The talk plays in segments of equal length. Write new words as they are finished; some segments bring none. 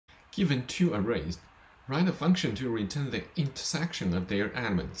Given two arrays, write a function to return the intersection of their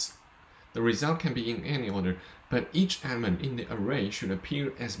elements. The result can be in any order, but each element in the array should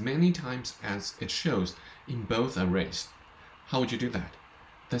appear as many times as it shows in both arrays. How would you do that?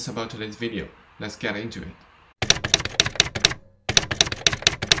 That's about today's video. Let's get into it.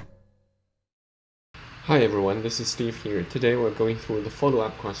 Hi everyone, this is Steve here. Today we're going through the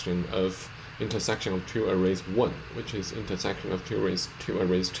follow-up question of intersection of two arrays 1, which is intersection of two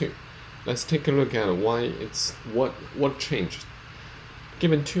arrays 2. Let's take a look at why it's what changed.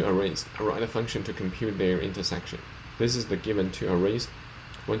 Given two arrays, I write a function to compute their intersection. This is the given two arrays,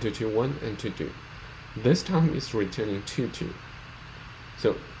 1, 2, 2, 1 and 2, 2. This time it's returning 2, 2.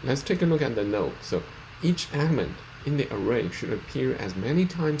 So let's take a look at the node. So each element in the array should appear as many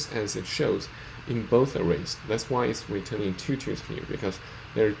times as it shows in both arrays. That's why it's returning 2, 2s here, because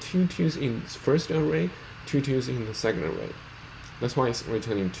there are 2, 2s in the first array, 2, 2s in the second array. That's why it's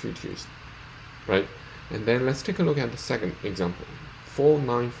returning 2, 2s, right? And then let's take a look at the second example. 4,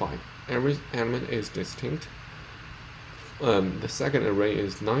 9, 5. Every element is distinct. The second array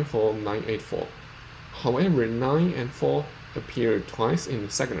is 9, 4, 9, 8, 4. However, 9 and 4 appear twice in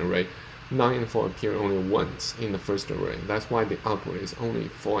the second array. 9 and 4 appear only once in the first array. That's why the output is only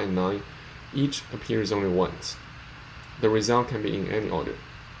 4 and 9. Each appears only once. The result can be in any order.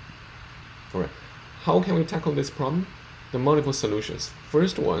 Alright, how can we tackle this problem? The multiple solutions.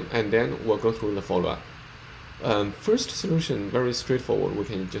 First one, and then we'll go through the follow-up. First solution, very straightforward. We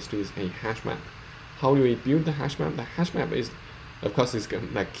can just use a hash map. How do we build the hash map? The hash map is, of course,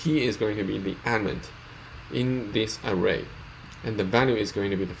 the key is going to be the element in this array, and the value is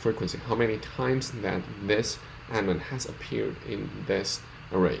going to be the frequency, how many times that this element has appeared in this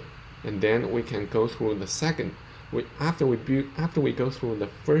array. And then we can go through the second. After we go through the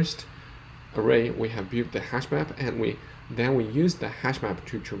first array, we have built the hash map, and then we use the hash map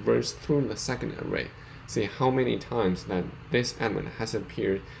to traverse through the second array. See how many times that this element has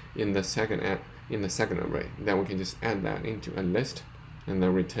appeared in the second array. Then we can just add that into a list and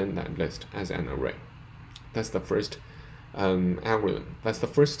then return that list as an array. That's the first algorithm. That's the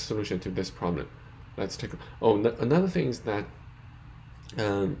first solution to this problem. Let's take. Another thing is that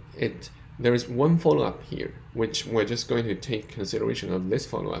there is one follow-up here, which we're just going to take consideration of this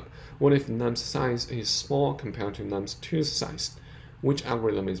follow-up. What if num's size is small compared to num's 2's size? Which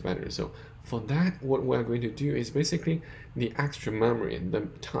algorithm is better? So for that, what we're going to do is basically the extra memory, the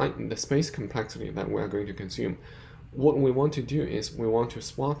time, the space complexity that we're going to consume. What we want to do is we want to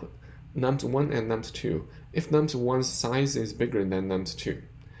swap nums 1 and nums 2 if nums 1's size is bigger than nums 2,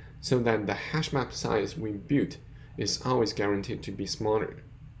 so that the hash map size we built is always guaranteed to be smaller.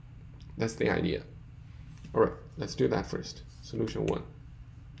 That's the idea. Alright, let's do that first. Solution 1.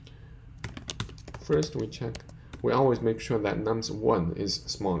 First we always make sure that nums 1 is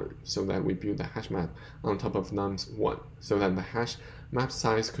smaller, so that we build the hash map on top of nums 1, so that the hash map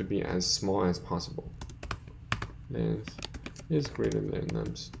size could be as small as possible. Length is greater than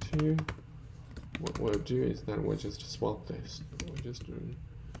nums 2. What we'll do is that we'll just swap this. We'll just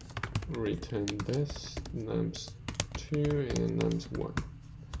return this nums 2 and nums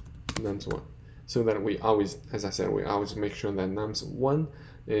 1, so that we always, as I said, we always make sure that nums 1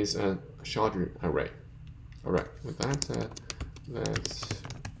 is a shorter array. Alright, with that said, let's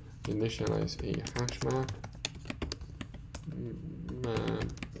initialize a hash map,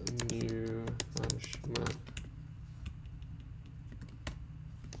 new hash map.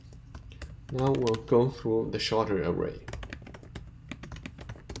 Now we'll go through the shorter array.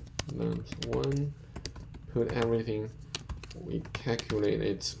 Nums 1, put everything, we calculate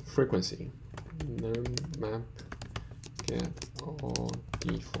its frequency. Num map get all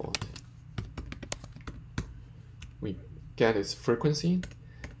default. We get its frequency,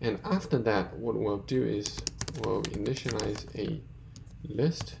 and after that, what we'll do is we'll initialize a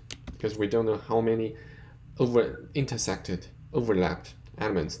list, because we don't know how many overlapped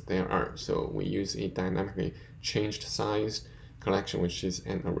elements there are. So we use a dynamically changed size collection, which is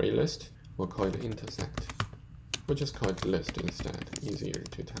an array list. We'll call it intersect. We'll just call it list instead, easier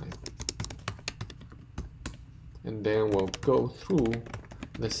to type. And then we'll go through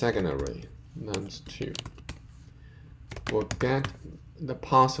the second array, nums 2. We'll get the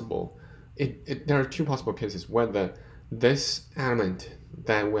possible, there are two possible cases whether this element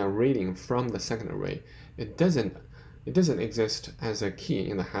that we're reading from the second array, it doesn't exist as a key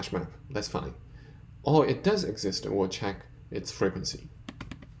in the hash map. That's fine. Or it does exist, we'll check its frequency.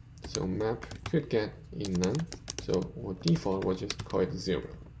 So map could get a none, so we'll default, we'll just call it 0.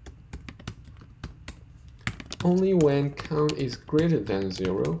 Only when count is greater than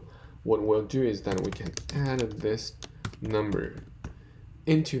 0, what we'll do is that we can add this number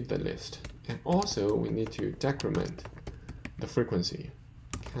into the list. And also we need to decrement the frequency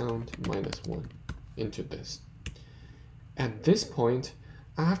count -1 into this. At this point,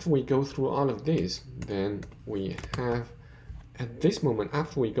 after we go through all of this, then we have, at this moment,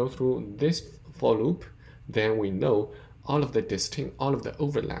 after we go through this for loop, then we know all of the distinct, all of the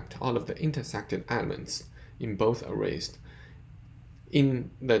overlapped, all of the intersected elements in both arrays,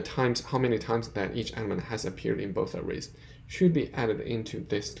 in the times, how many times that each element has appeared in both arrays, should be added into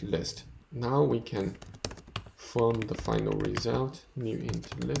this list. Now we can form the final result, new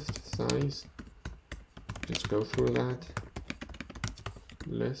int list size, just go through that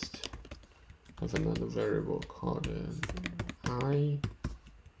list, have another variable called I,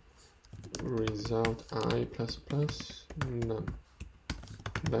 result I plus plus none.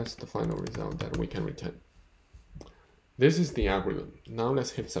 That's the final result that we can return. This is the algorithm. Now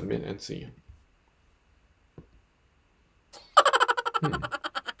let's hit submit and see.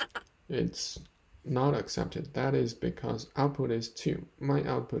 It's not accepted. That is because output is 2. My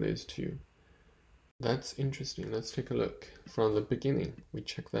output is 2. That's interesting. Let's take a look. From the beginning, we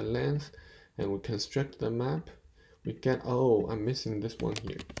check the length and we construct the map. We get, oh, I'm missing this one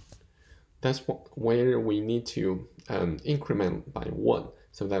here. That's where we need to increment by 1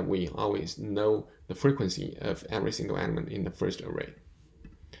 so that we always know the frequency of every single element in the first array.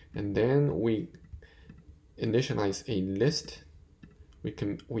 And then we initialize a list.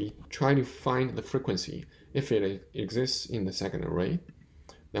 We try to find the frequency if it exists in the second array.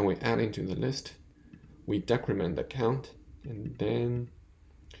 Then we add into the list. We decrement the count, and then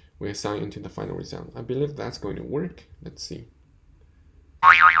we assign into the final result. I believe that's going to work. Let's see.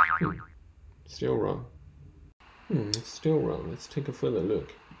 Still wrong. It's still wrong. Let's take a further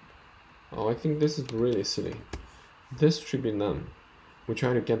look. Oh, I think this is really silly. This should be none. We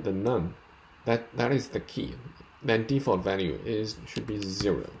try to get the none. That is the key. Then default value should be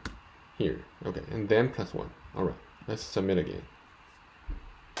 0 here. Okay, and then +1. All right, let's submit again.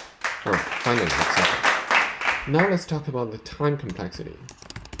 All right, finally accepted. Now let's talk about the time complexity.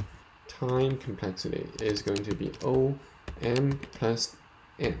 Time complexity is going to be O m plus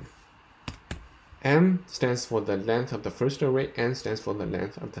n. M stands for the length of the first array, n stands for the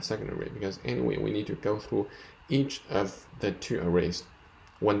length of the second array, because anyway, we need to go through each of the two arrays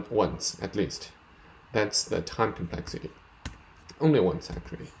once at least. That's the time complexity. Only once,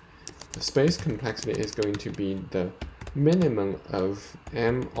 actually. The space complexity is going to be the minimum of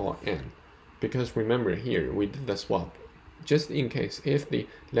m or n, because remember here, we did the swap. Just in case, if the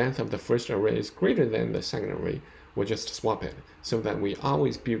length of the first array is greater than the second array, we'll just swap it, so that we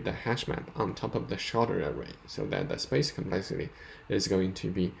always build the hash map on top of the shorter array, so that the space complexity is going to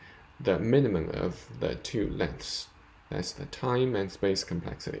be the minimum of the two lengths. That's the time and space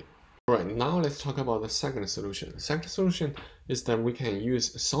complexity. Alright, now let's talk about the second solution. The second solution is that we can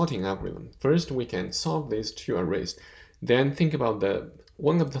use a sorting algorithm. First, we can solve these two arrays. Then think about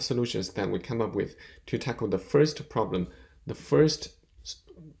one of the solutions that we come up with to tackle the first problem, the first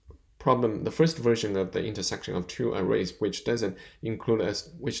version of the intersection of two arrays, which doesn't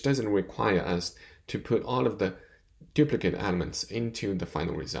require us to put all of the duplicate elements into the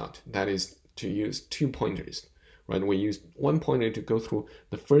final result. That is to use 2 pointers. Right? We use 1 pointer to go through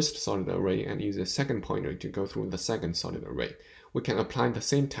the first solid array and use a second pointer to go through the second solid array. We can apply the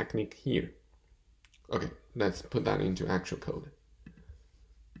same technique here. Okay, let's put that into actual code.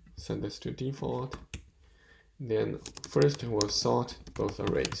 Set this to default. Then first we'll sort both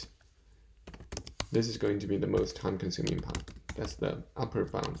arrays. This is going to be the most time-consuming part. That's the upper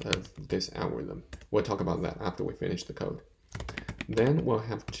bound of this algorithm. We'll talk about that after we finish the code. Then we'll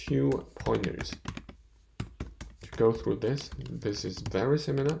have 2 pointers to go through this. This is very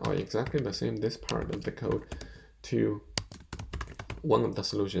similar, or exactly the same, this part of the code, to one of the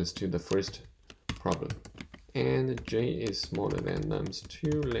solutions to the first problem. And j is smaller than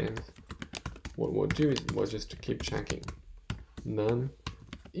nums2 length. What we'll do is we'll just keep checking. None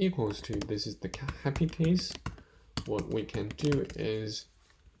equals to, this is the happy case. What we can do is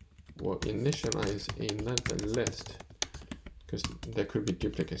we'll initialize another list, because there could be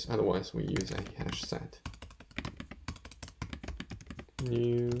duplicates. Otherwise, we use a hash set.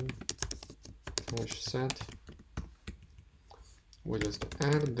 New hash set. We'll just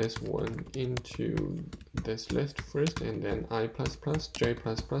add this one into this list first, and then I++, j++.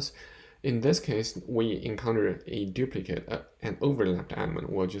 In this case, we encounter a duplicate, an overlapped element.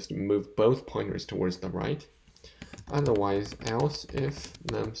 We'll just move both pointers towards the right. Otherwise, else if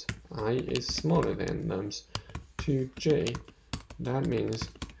nums I is smaller than nums2j, that means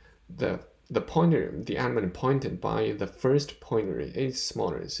the the element pointed by the first pointer is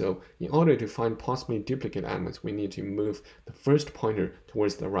smaller. So in order to find possibly duplicate elements, we need to move the first pointer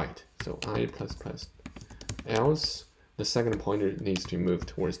towards the right. So I++, else the second pointer needs to move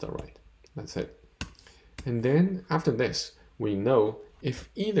towards the right. That's it. And then after this, we know if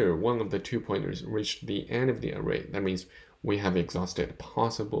either one of the two pointers reach the end of the array, that means we have exhausted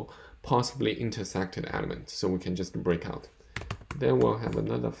possibly intersected elements. So we can just break out. Then we'll have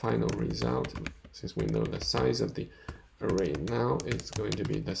another final result. Since we know the size of the array now, it's going to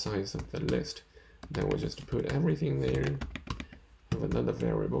be the size of the list. Then we'll just put everything there. Have another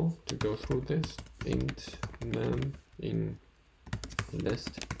variable to go through this. Int num in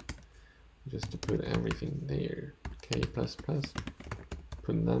list. Just to put everything there. K++.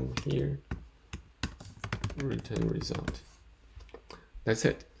 Put num here. Return result. That's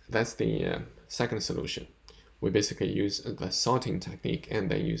it. That's the second solution. We basically use the sorting technique and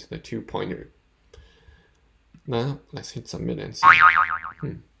then use the two pointer. Now let's hit submit and see.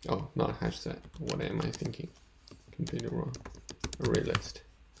 Oh, not hash set. What am I thinking? Completely wrong. Array list.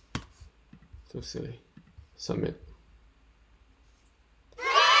 So silly. Submit.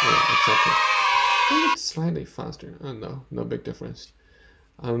 Yeah, accepted. It's slightly faster. Oh no, no big difference.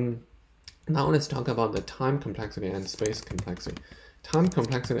 Now let's talk about the time complexity and space complexity. Time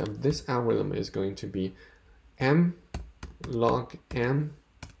complexity of this algorithm is going to be m log n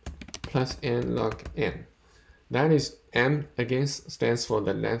plus n log n. That is, m again stands for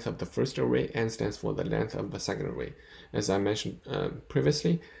the length of the first array, n stands for the length of the second array. As I mentioned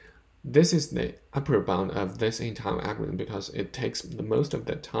previously, this is the upper bound of this entire algorithm because it takes the most of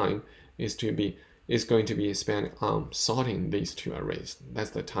the time is going to be spent on sorting these two arrays.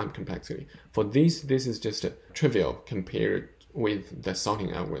 That's the time complexity. For these, this is just trivial compared with the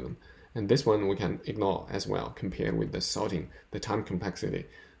sorting algorithm. And this one we can ignore as well, compared with the time complexity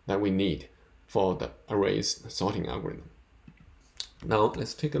that we need for the arrays sorting algorithm. Now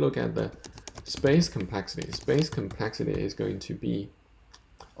let's take a look at the space complexity. Space complexity is going to be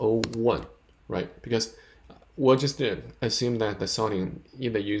O1, right? Because we'll just assume that the sorting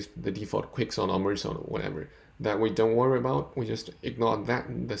either use the default quicksort or merge sort or whatever. That we don't worry about. We just ignore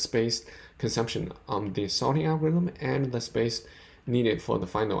that, the space consumption on the sorting algorithm and the space needed for the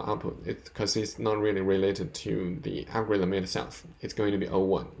final output, because it's not really related to the algorithm itself. It's going to be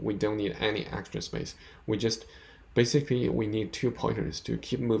O1. We don't need any extra space. We just basically we need two pointers to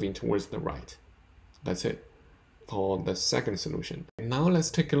keep moving towards the right. That's it for the second solution. Now let's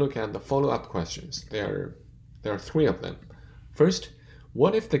take a look at the follow-up questions. There are three of them. First,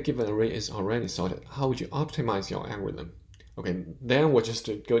 what if the given array is already sorted? How would you optimize your algorithm? Okay, then we'll just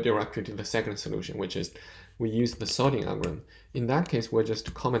go directly to the second solution, which is we use the sorting algorithm. In that case, we'll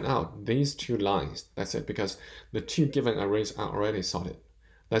just comment out these two lines. That's it, because the two given arrays are already sorted.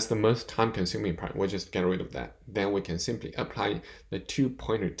 That's the most time-consuming part. We'll just get rid of that. Then we can simply apply the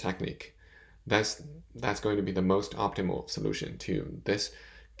two-pointer technique. That's going to be the most optimal solution to this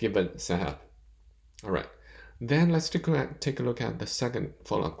given setup. All right. Then let's take a look at the second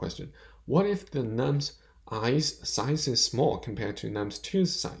follow-up question. What if the num's i's size is small compared to num's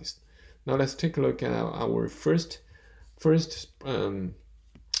 2's size? Now let's take a look at our first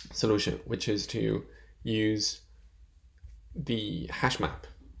solution, which is to use the hash map.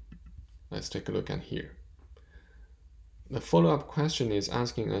 Let's take a look at here. The follow-up question is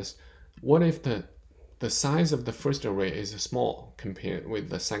asking us, what if the size of the first array is small compared with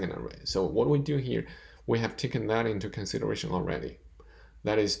the second array? So what we do here, we have taken that into consideration already.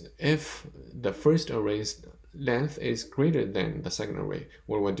 That is, if the first array's length is greater than the second array,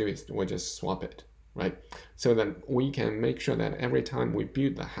 what we'll do is we'll just swap it, right? So that we can make sure that every time we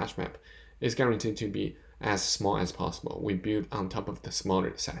build the hash map, it's guaranteed to be as small as possible. We build on top of the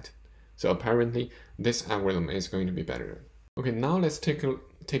smaller set. So apparently, this algorithm is going to be better. Okay, now let's take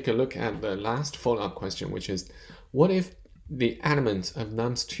a look at the last follow-up question, which is, what if the elements of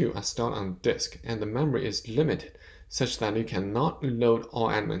nums2 are stored on disk and the memory is limited such that you cannot load all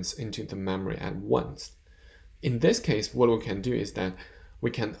elements into the memory at once? In this case, what we can do is that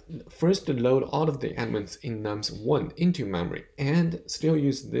we can first load all of the elements in nums1 into memory and still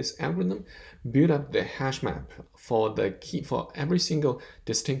use this algorithm, build up the hash map for the key for every single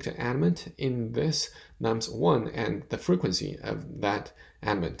distinct element in this nums1 and the frequency of that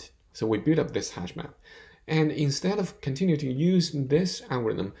element. So we build up this hash map. And instead of continue to use this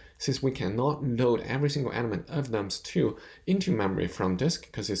algorithm, since we cannot load every single element of nums2 into memory from disk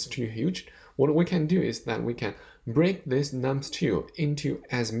because it's too huge, what we can do is that we can break this nums2 into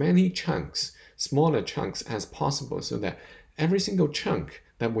as many chunks, smaller chunks as possible, so that every single chunk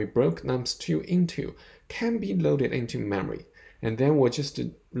that we broke nums2 into can be loaded into memory. And then we'll just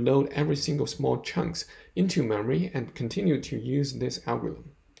load every single small chunks into memory and continue to use this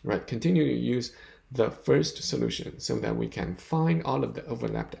algorithm, right? Continue to use the first solution so that we can find all of the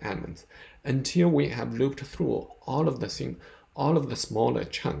overlapped elements until we have looped through all of the smaller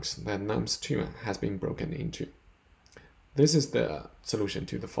chunks that nums2 has been broken into. This is the solution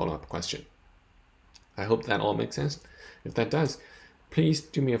to the follow-up question. I hope that all makes sense. If that does, please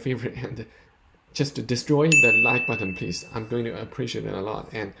do me a favor and just destroy the like button, please. I'm going to appreciate it a lot.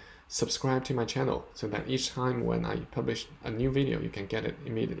 And subscribe to my channel so that each time when I publish a new video, you can get it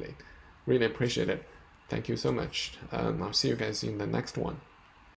immediately. Really appreciate it. Thank you so much. I'll see you guys in the next one.